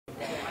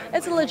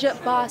It's a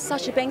legit boss,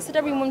 Sasha Banks, the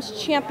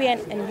everyone's champion,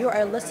 and you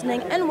are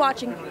listening and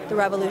watching The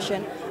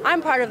Revolution.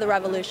 I'm part of The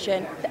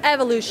Revolution, the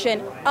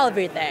evolution,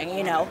 everything,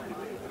 you know,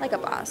 like a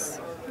boss.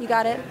 You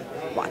got it?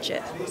 Watch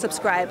it.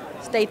 Subscribe.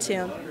 Stay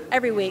tuned.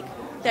 Every week.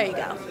 There you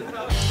go.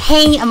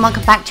 Hey, and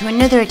welcome back to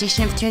another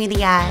edition of Through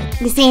the Eye,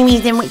 the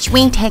series in which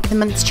we take the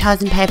month's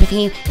chosen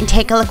pay-per-view and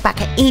take a look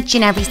back at each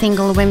and every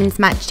single women's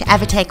match to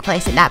ever take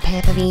place at that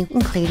pay-per-view,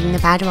 including the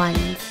bad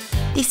ones.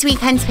 This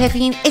weekend's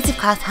pay-per-view is of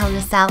course Hell in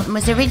a Cell and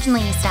was originally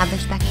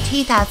established back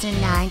in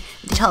 2009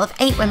 with a total of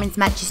 8 women's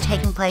matches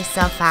taking place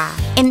so far.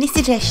 In this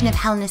edition of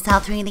Hell in a Cell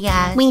Through the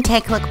Eye, we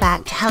take a look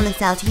back to Hell in a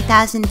Cell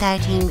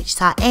 2013, which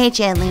saw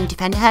AJ Lee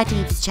defend her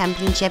Divas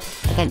Championship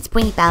against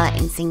Brie Bella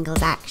in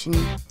singles action.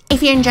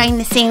 If you're enjoying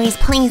the series,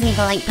 please leave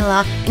a like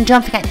below and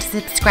don't forget to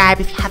subscribe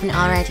if you haven't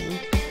already.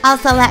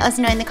 Also let us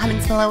know in the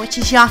comments below which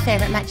is your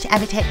favourite match to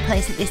ever take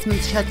place at this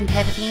month's chosen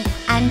pay-per-view,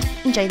 and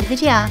enjoy the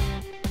video.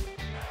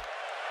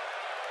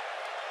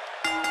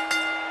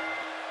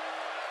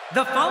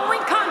 The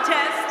following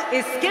contest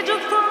is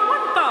scheduled for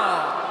one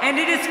fall, and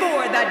it is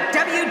for the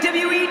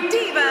WWE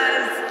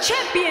Divas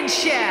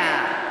Championship.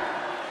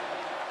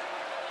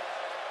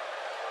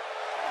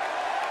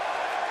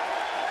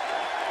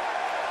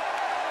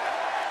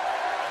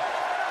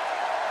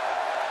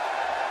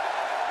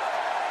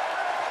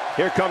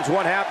 Here comes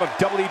one half of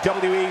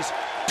WWE's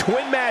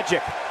Twin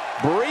Magic,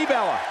 Brie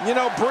Bella. You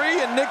know,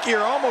 Brie and Nikki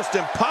are almost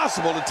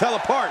impossible to tell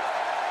apart,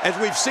 as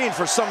we've seen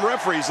for some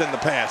referees in the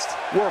past.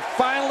 We're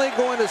finally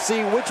going to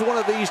see which one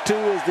of these two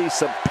is the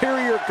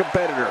superior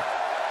competitor.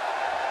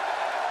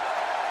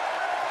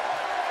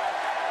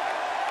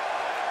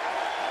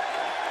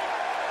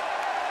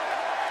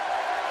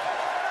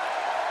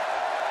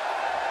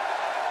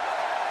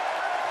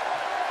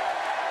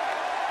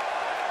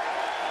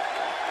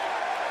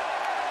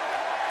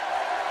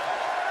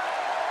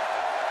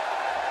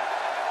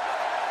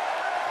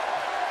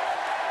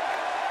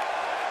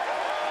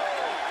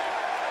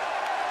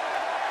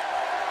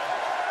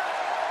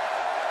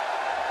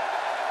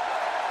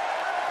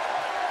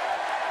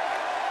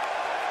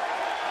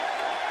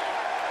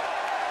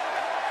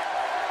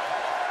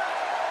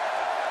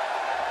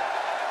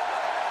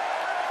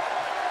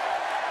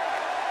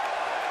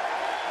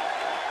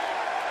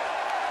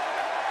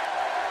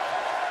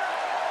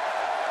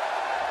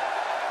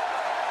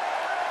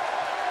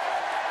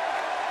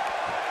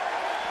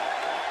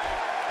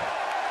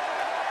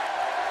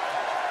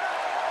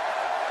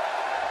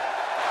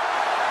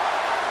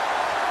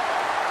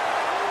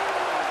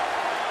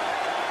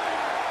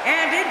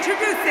 And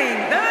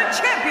introducing the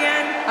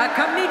champion,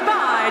 accompanied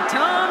by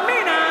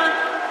Tamina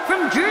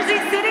from Jersey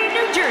City,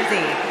 New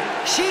Jersey.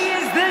 She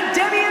is the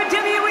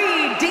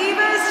WWE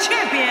Divas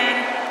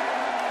Champion,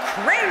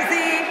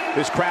 Crazy.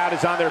 This crowd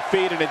is on their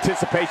feet in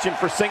anticipation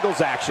for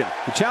singles action.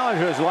 The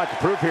challenger has a lot to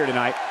prove here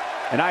tonight,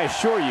 and I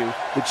assure you,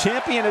 the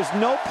champion has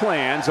no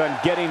plans on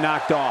getting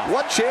knocked off.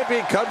 What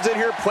champion comes in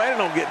here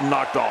planning on getting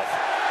knocked off?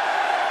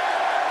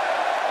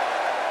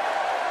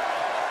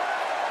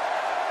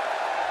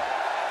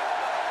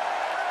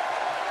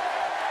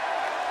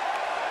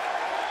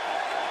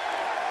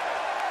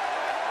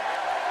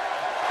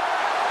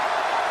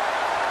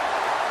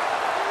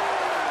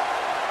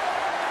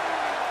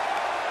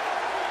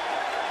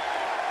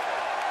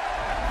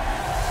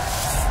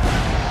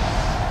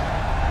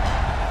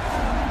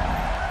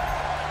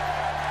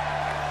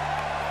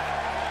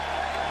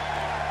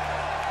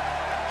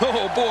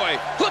 Oh boy,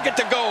 look at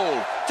the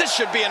goal. This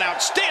should be an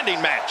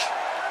outstanding match.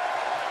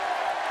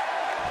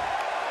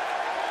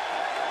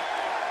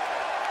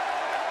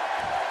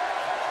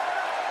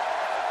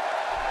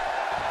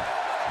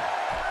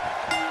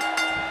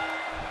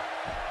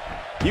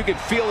 You can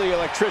feel the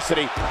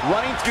electricity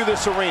running through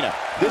this arena.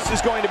 This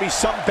is going to be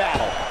some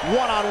battle.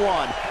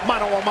 One-on-one,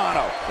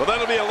 mano-a-mano. Well,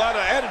 that'll be a lot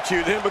of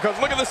attitude in, because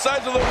look at the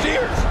size of those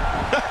ears.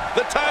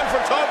 The time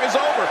for talk is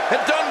over and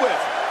done with.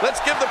 Let's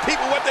give the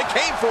people what they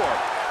came for.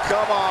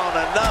 Come on,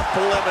 enough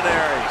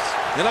preliminaries.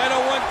 And I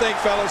know one thing,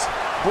 fellas.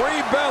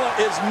 Brie Bella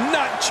is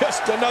not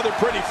just another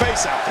pretty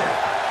face out there.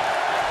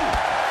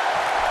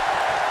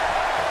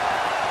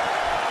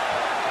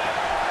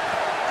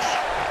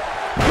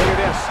 Look at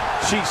this.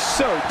 She's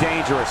so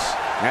dangerous.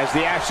 As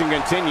the action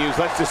continues,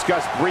 let's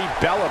discuss Brie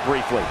Bella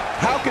briefly.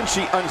 How can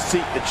she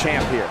unseat the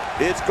champ here?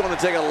 It's going to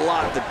take a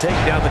lot to take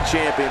down the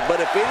champion, but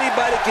if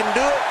anybody can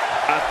do it,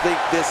 I think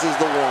this is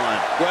the one.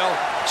 Well,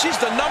 she's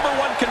the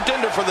 #1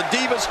 contender for the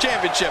Divas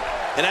Championship.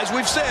 And as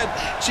we've said,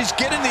 she's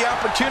getting the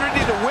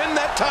opportunity to win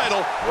that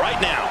title right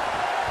now.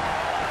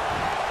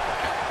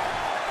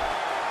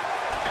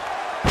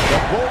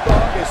 The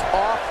Bulldog is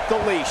off the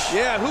leash.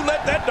 Yeah, who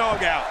let that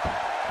dog out?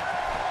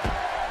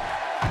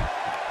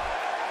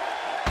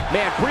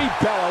 Man, Brie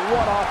Bella,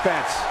 what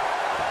offense.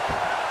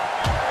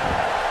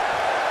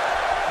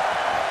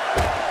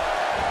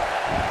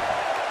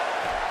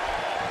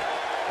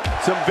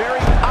 Some very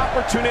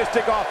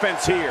opportunistic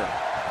offense here.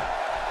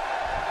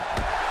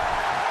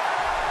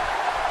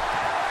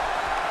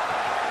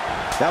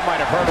 That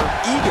might have hurt her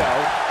ego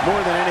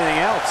more than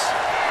anything else.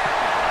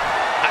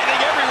 I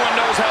think everyone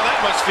knows how that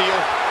must feel.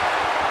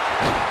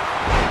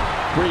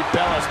 Brie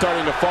Bella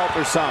starting to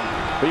falter some,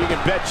 but you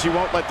can bet she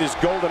won't let this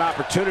golden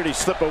opportunity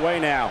slip away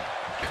now.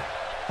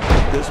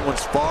 This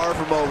one's far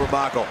from over,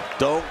 Michael.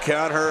 Don't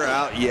count her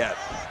out yet.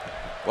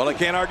 Well, I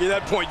can't argue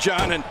that point,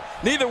 John, and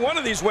neither one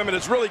of these women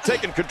has really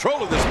taken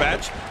control of this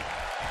match.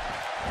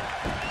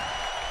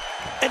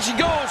 And she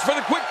goes for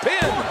the quick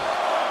pin.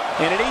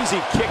 And an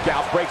easy kick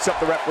out breaks up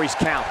the referee's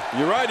count.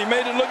 You're right, he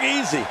made it look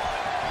easy.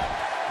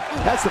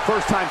 That's the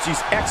first time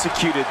she's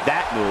executed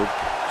that move.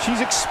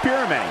 She's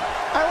experimenting.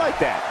 I like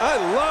that. I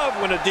love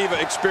when a diva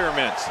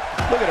experiments.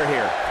 Look at her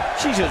here.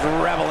 She's just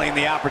reveling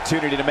the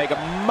opportunity to make a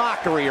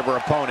mockery of her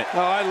opponent.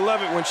 Oh, I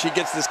love it when she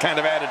gets this kind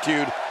of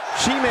attitude.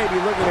 She may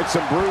be looking at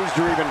some bruised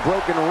or even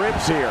broken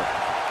ribs here.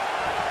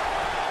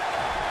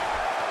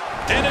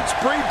 And it's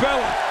Brie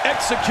Bella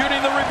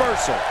executing the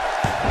reversal.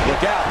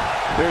 Look out.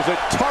 There's a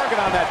target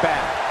on that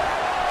back.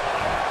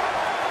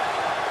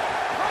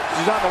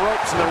 She's on the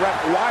ropes, and the ref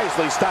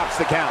wisely stops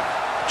the count.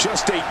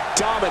 Just a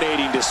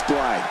dominating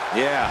display.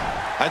 Yeah,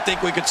 I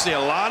think we could see a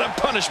lot of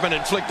punishment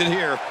inflicted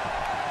here.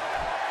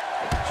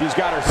 She's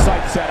got her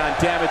sights set on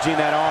damaging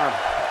that arm.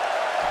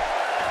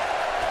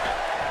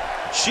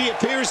 She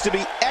appears to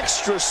be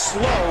extra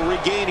slow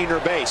regaining her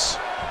base.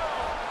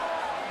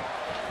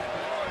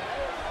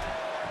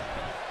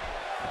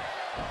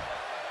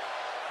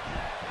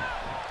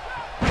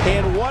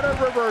 And what a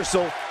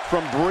reversal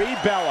from Brie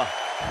Bella.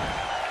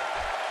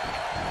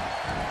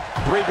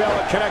 Brie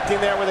Bella connecting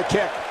there with a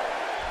kick.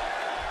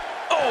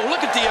 Oh,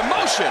 look at the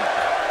emotion.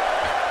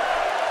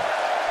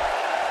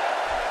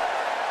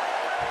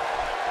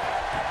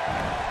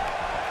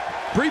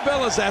 Brie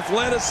Bella's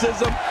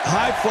athleticism,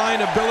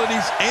 high-flying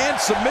abilities, and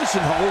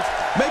submission holds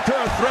make her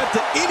a threat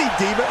to any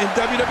diva in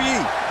WWE.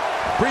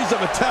 Brie's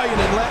of Italian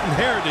and Latin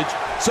heritage,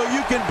 so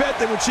you can bet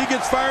that when she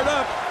gets fired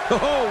up,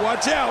 oh,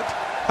 watch out.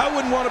 I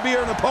wouldn't want to be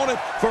her opponent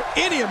for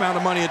any amount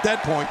of money at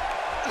that point.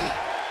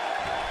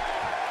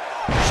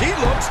 She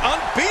looks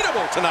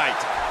unbeatable tonight.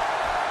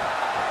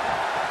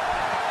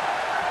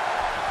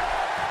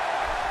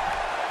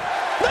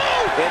 No!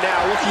 And now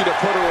looking to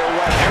put her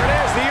away. There it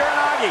is, the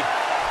Uranagi.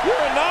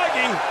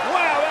 Uranagi?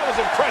 Wow, that was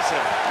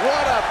impressive.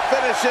 What a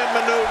finishing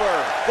maneuver.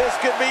 This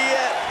could be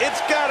it. It's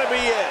got to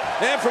be it.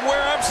 And from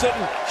where I'm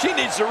sitting, she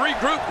needs to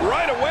regroup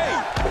right away.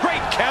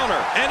 Great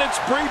counter. And it's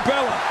Brie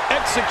Bella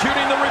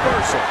executing the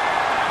reversal.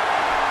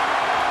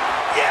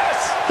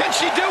 Yes! Can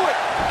she do it?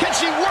 Can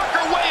she work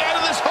her way out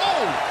of this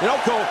hole? You know,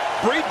 Cole,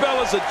 Brie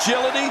Bella's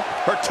agility,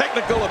 her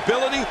technical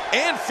ability,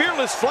 and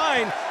fearless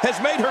flying has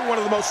made her one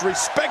of the most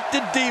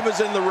respected divas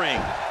in the ring.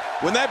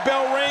 When that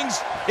bell rings,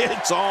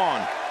 it's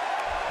on.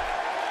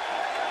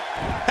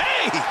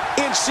 Hey!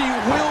 And she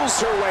wills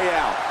her way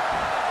out.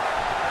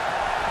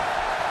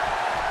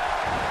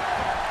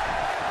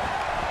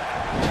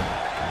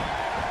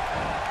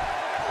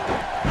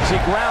 She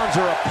grounds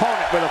her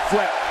opponent with a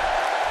flip.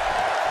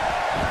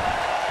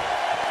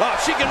 Oh,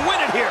 she can win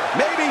it here.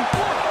 Maybe.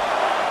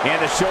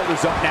 And the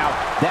shoulder's up now.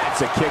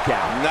 That's a kick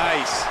out.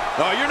 Nice.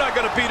 Oh, you're not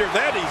going to beat her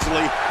that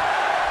easily.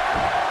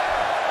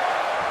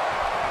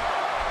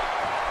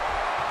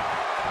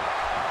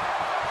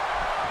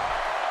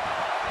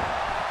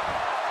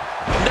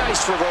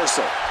 Nice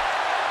reversal.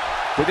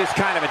 With this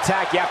kind of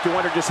attack, you have to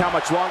wonder just how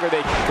much longer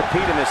they can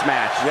compete in this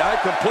match. Yeah, I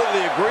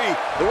completely agree.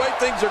 The way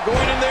things are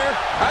going in there,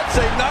 I'd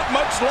say not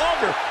much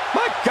longer.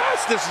 My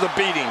gosh, this is a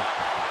beating.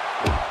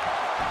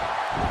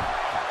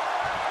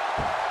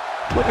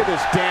 Look at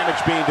this damage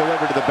being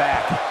delivered to the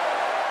back.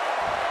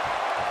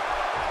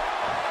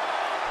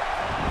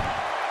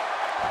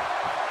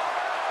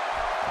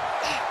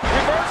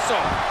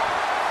 Reversal.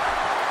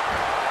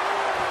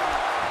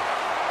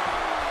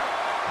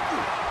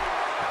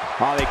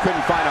 Oh, they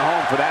couldn't find a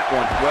home for that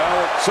one. Well,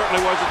 it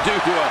certainly wasn't due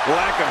to a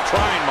lack of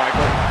trying,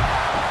 Michael.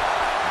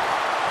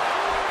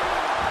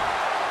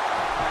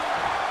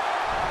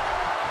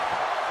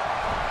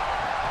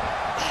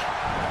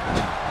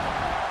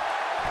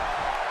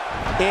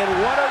 And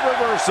what a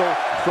reversal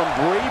from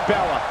Brie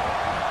Bella.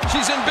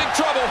 She's in big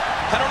trouble.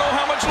 I don't know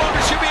how much longer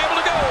she'll be able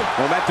to go.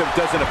 Momentum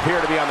doesn't appear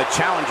to be on the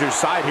challenger's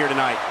side here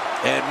tonight.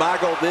 And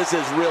Michael, this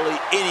is really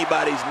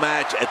anybody's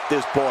match at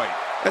this point.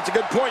 That's a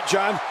good point,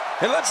 John.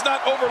 And let's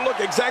not overlook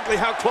exactly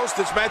how close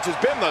this match has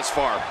been thus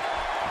far.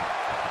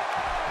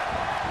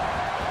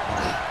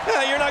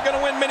 Yeah, you're not going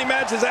to win many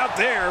matches out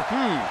there.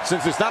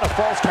 Since it's not a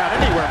false count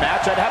anywhere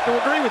match, I'd have to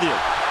agree with you.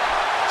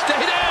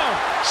 Stay down.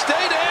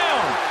 Stay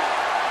down.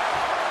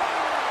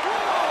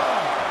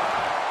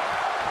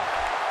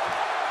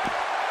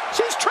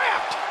 She's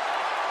trapped.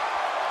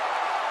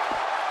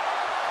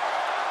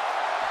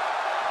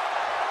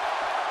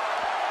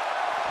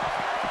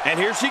 And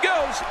here she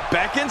goes,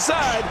 back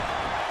inside.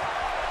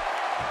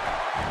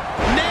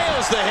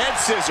 Nails the head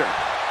scissor.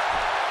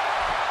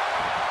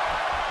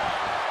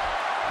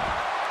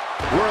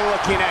 We're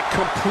looking at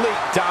complete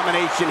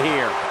domination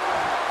here.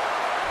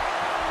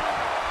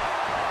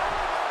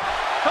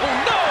 Oh,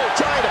 no!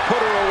 Trying to put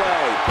her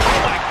away.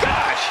 Oh, my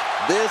gosh!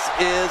 This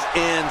is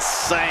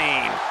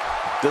insane.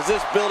 Does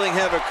this building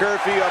have a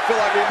curfew? I feel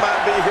like we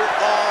might be here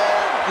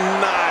all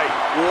night.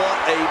 What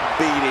a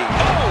beating.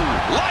 Oh,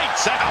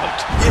 lights out.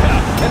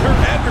 Yeah, and her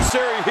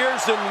adversary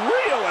here's in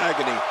real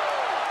agony.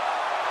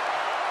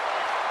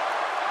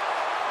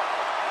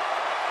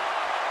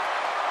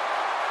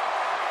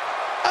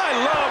 I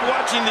love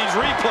watching these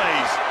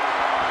replays.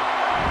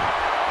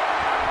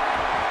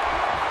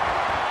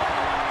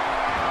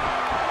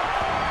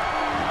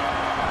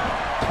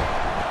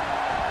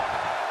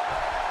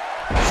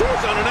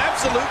 She's on an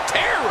absolute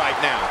tear right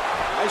now.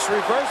 Nice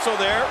reversal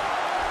there.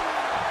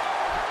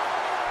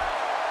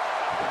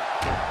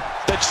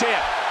 The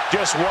champ,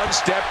 just one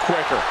step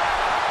quicker.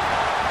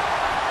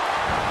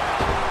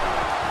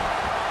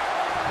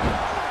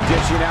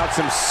 Dishing out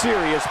some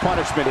serious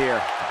punishment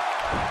here.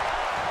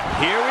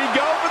 Here we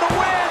go for the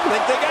win.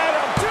 Think they got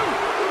him, too.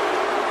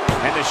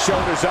 And the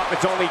shoulder's up,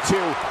 it's only 2.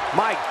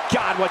 My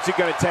God, what's it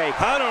gonna take?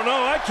 I don't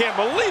know, I can't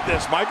believe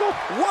this, Michael.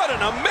 What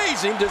an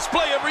amazing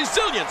display of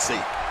resiliency.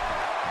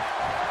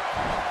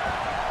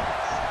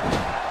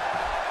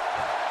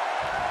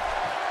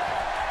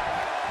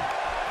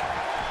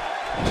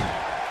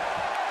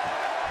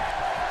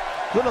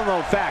 Little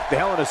known fact, the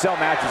Hell in a Cell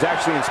match is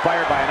actually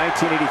inspired by a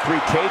 1983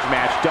 cage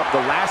match dubbed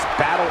the Last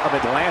Battle of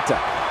Atlanta.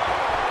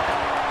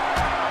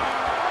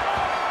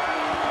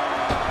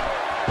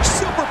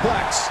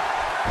 Superplex.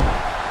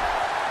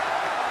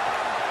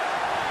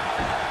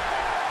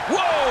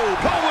 Whoa,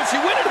 Cole, will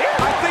she win it here?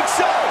 I think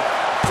so.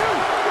 2.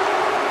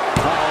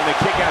 Oh, and the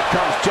kick out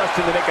comes just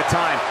in the nick of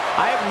time.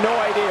 I have no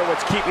idea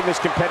what's keeping this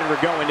competitor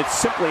going. It's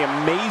simply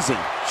amazing.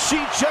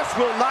 She just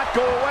will not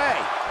go away.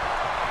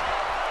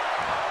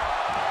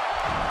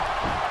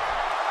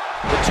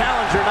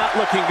 Challenger not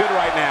looking good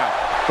right now.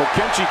 But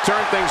can she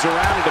turn things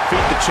around and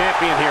defeat the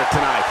champion here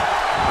tonight?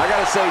 I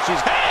gotta say,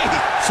 she's... Hey!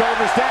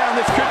 Shoulders down,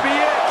 this could be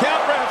it.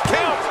 Count, ref,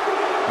 count.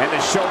 And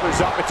the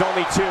shoulders up, it's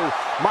only 2.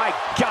 My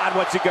God,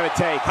 what's it gonna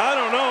take? I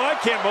don't know, I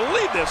can't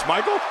believe this,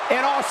 Michael.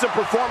 An awesome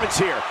performance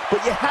here, but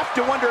you have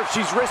to wonder if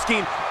she's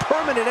risking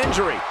permanent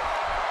injury.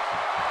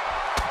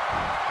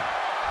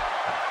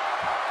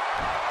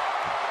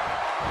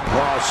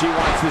 Oh, she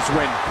wants this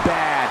win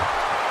bad.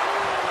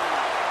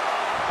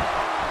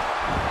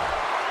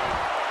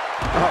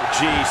 Oh,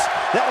 geez.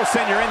 That will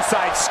send your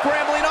insides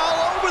scrambling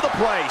all over the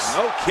place.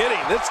 No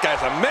kidding. This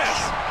guy's a mess.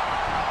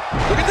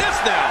 Look at this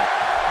now.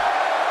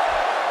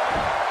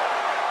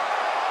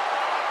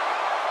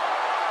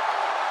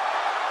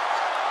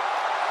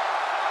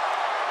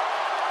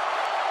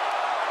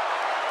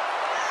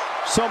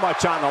 So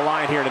much on the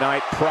line here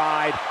tonight.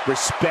 Pride,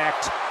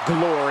 respect,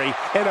 glory,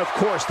 and of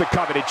course the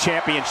coveted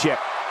championship.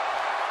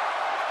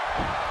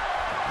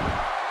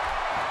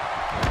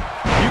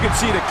 You can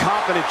see the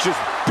confidence just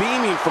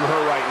beaming from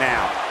her right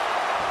now.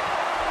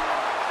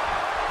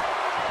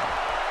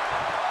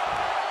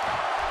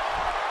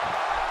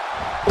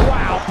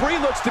 Wow, Brie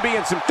looks to be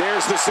in some...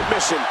 There's the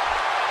submission.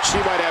 She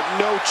might have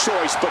no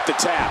choice but to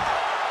tap.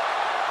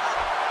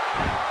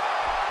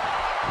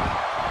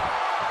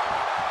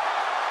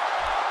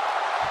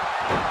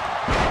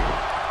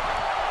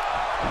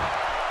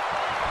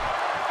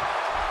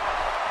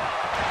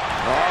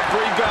 Oh,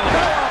 Brie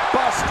Bella.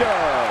 Buster.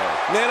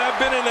 Man, I've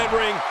been in that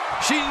ring.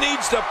 She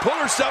needs to pull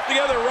herself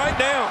together right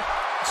now.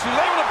 She's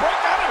able to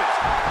break out of it.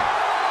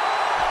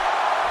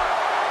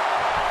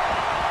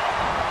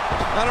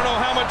 I don't know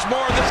how much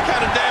more of this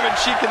kind of damage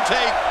she can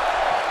take.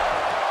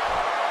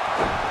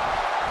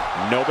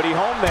 Nobody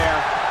home there.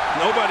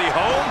 Nobody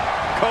home?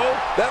 Cole,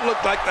 that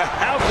looked like the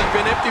house has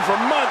been empty for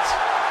months.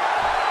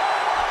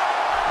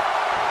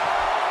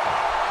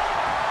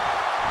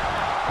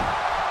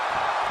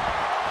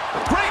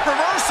 Great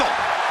reversal.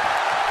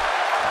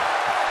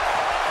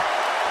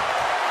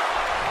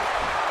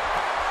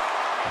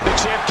 The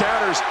champ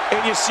counters,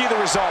 and you see the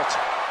result.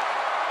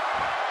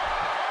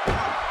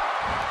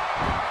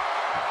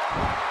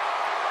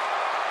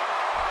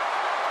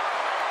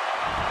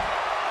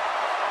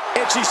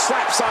 And she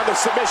slaps on the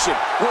submission.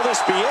 Will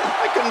this be it?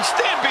 I couldn't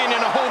stand being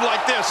in a hold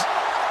like this,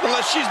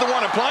 unless she's the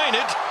one applying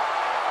it.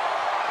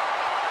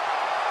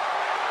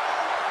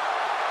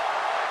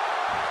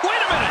 Wait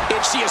a minute!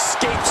 And she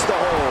escapes the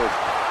hold.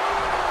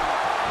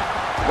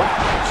 Wow,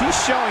 she's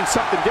showing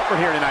something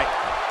different here tonight.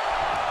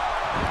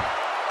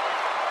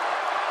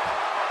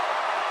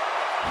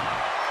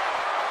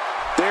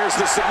 There's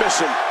the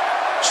submission.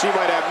 She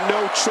might have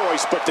no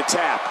choice but to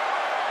tap.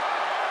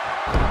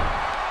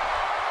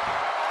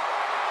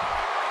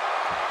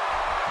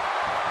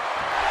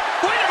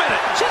 Wait a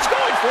minute! She's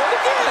going for it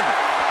again!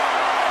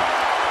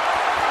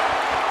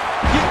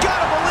 You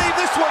gotta believe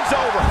this one's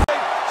over.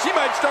 She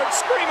might start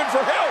screaming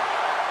for help.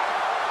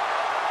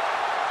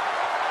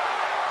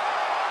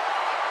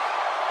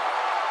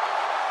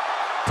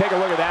 Take a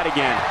look at that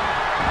again.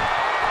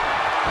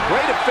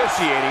 Great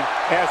officiating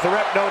as the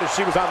ref noticed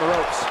she was on the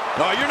ropes.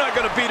 No, you're not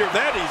going to beat her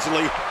that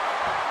easily.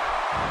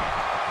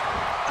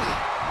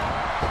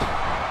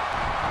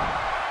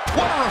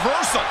 What a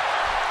reversal!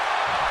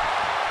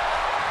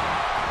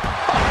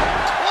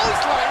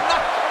 Clothesline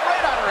knocked her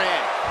right out her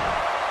hand.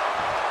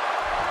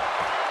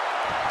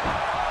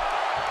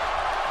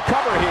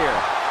 Cover here.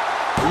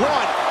 1.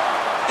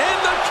 And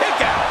the kick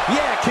out.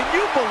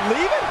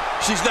 believe it?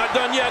 She's not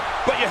done yet,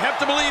 but you have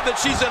to believe that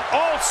she's in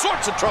all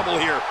sorts of trouble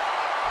here.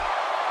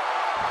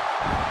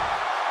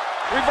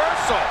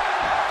 Reversal.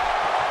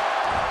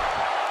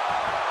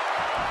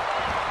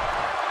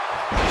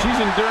 She's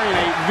enduring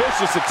a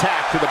vicious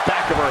attack to the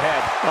back of her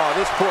head. Oh,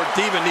 this poor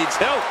diva needs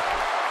help.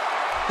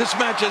 This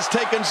match has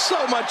taken so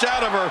much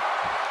out of her.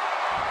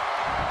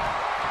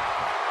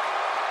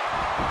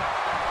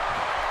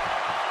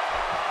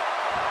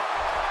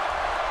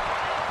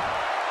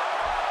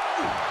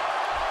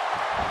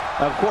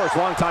 Of course,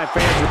 longtime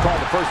fans recall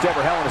the first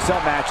ever Hell in a Cell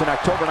match in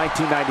October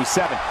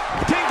 1997.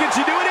 King, can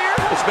she do it here?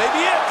 This may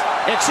be it.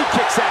 And she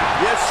kicks out.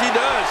 Yes, she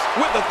does,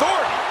 with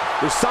authority.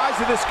 The size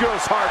of this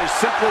girl's heart is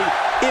simply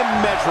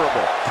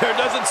immeasurable. There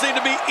doesn't seem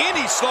to be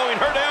any slowing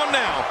her down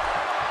now.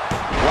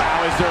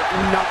 Wow, is there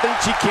nothing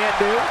she can't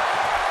do?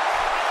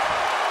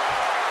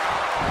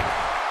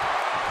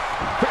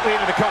 Quickly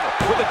into the cover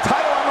with the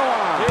title on the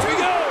line. Here we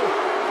go.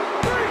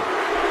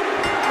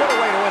 What a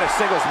way to win a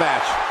singles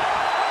match.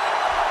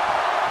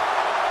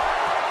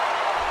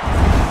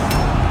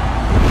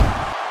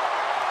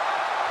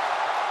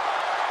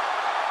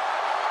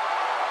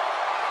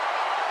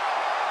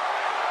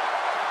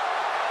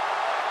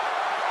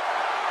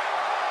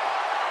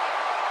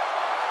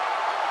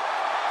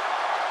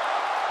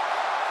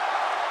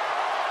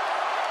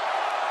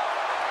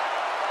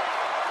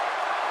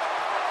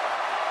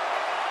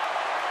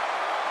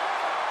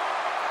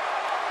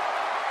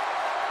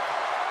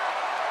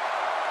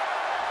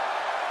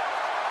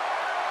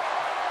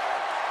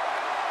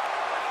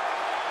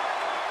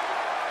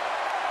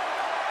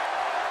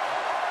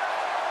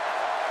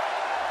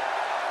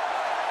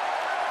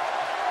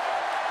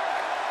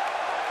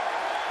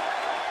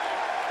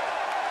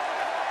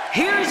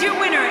 Here's your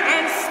winner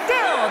and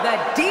still the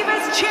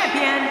Divas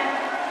Champion,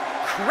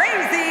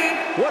 Crazy.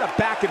 What a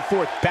back and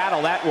forth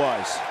battle that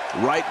was.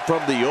 Right from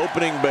the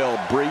opening bell,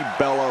 Brie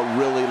Bella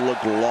really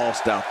looked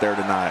lost out there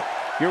tonight.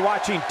 You're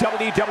watching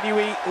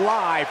WWE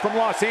live from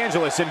Los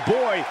Angeles, and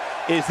boy,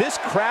 is this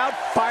crowd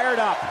fired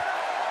up.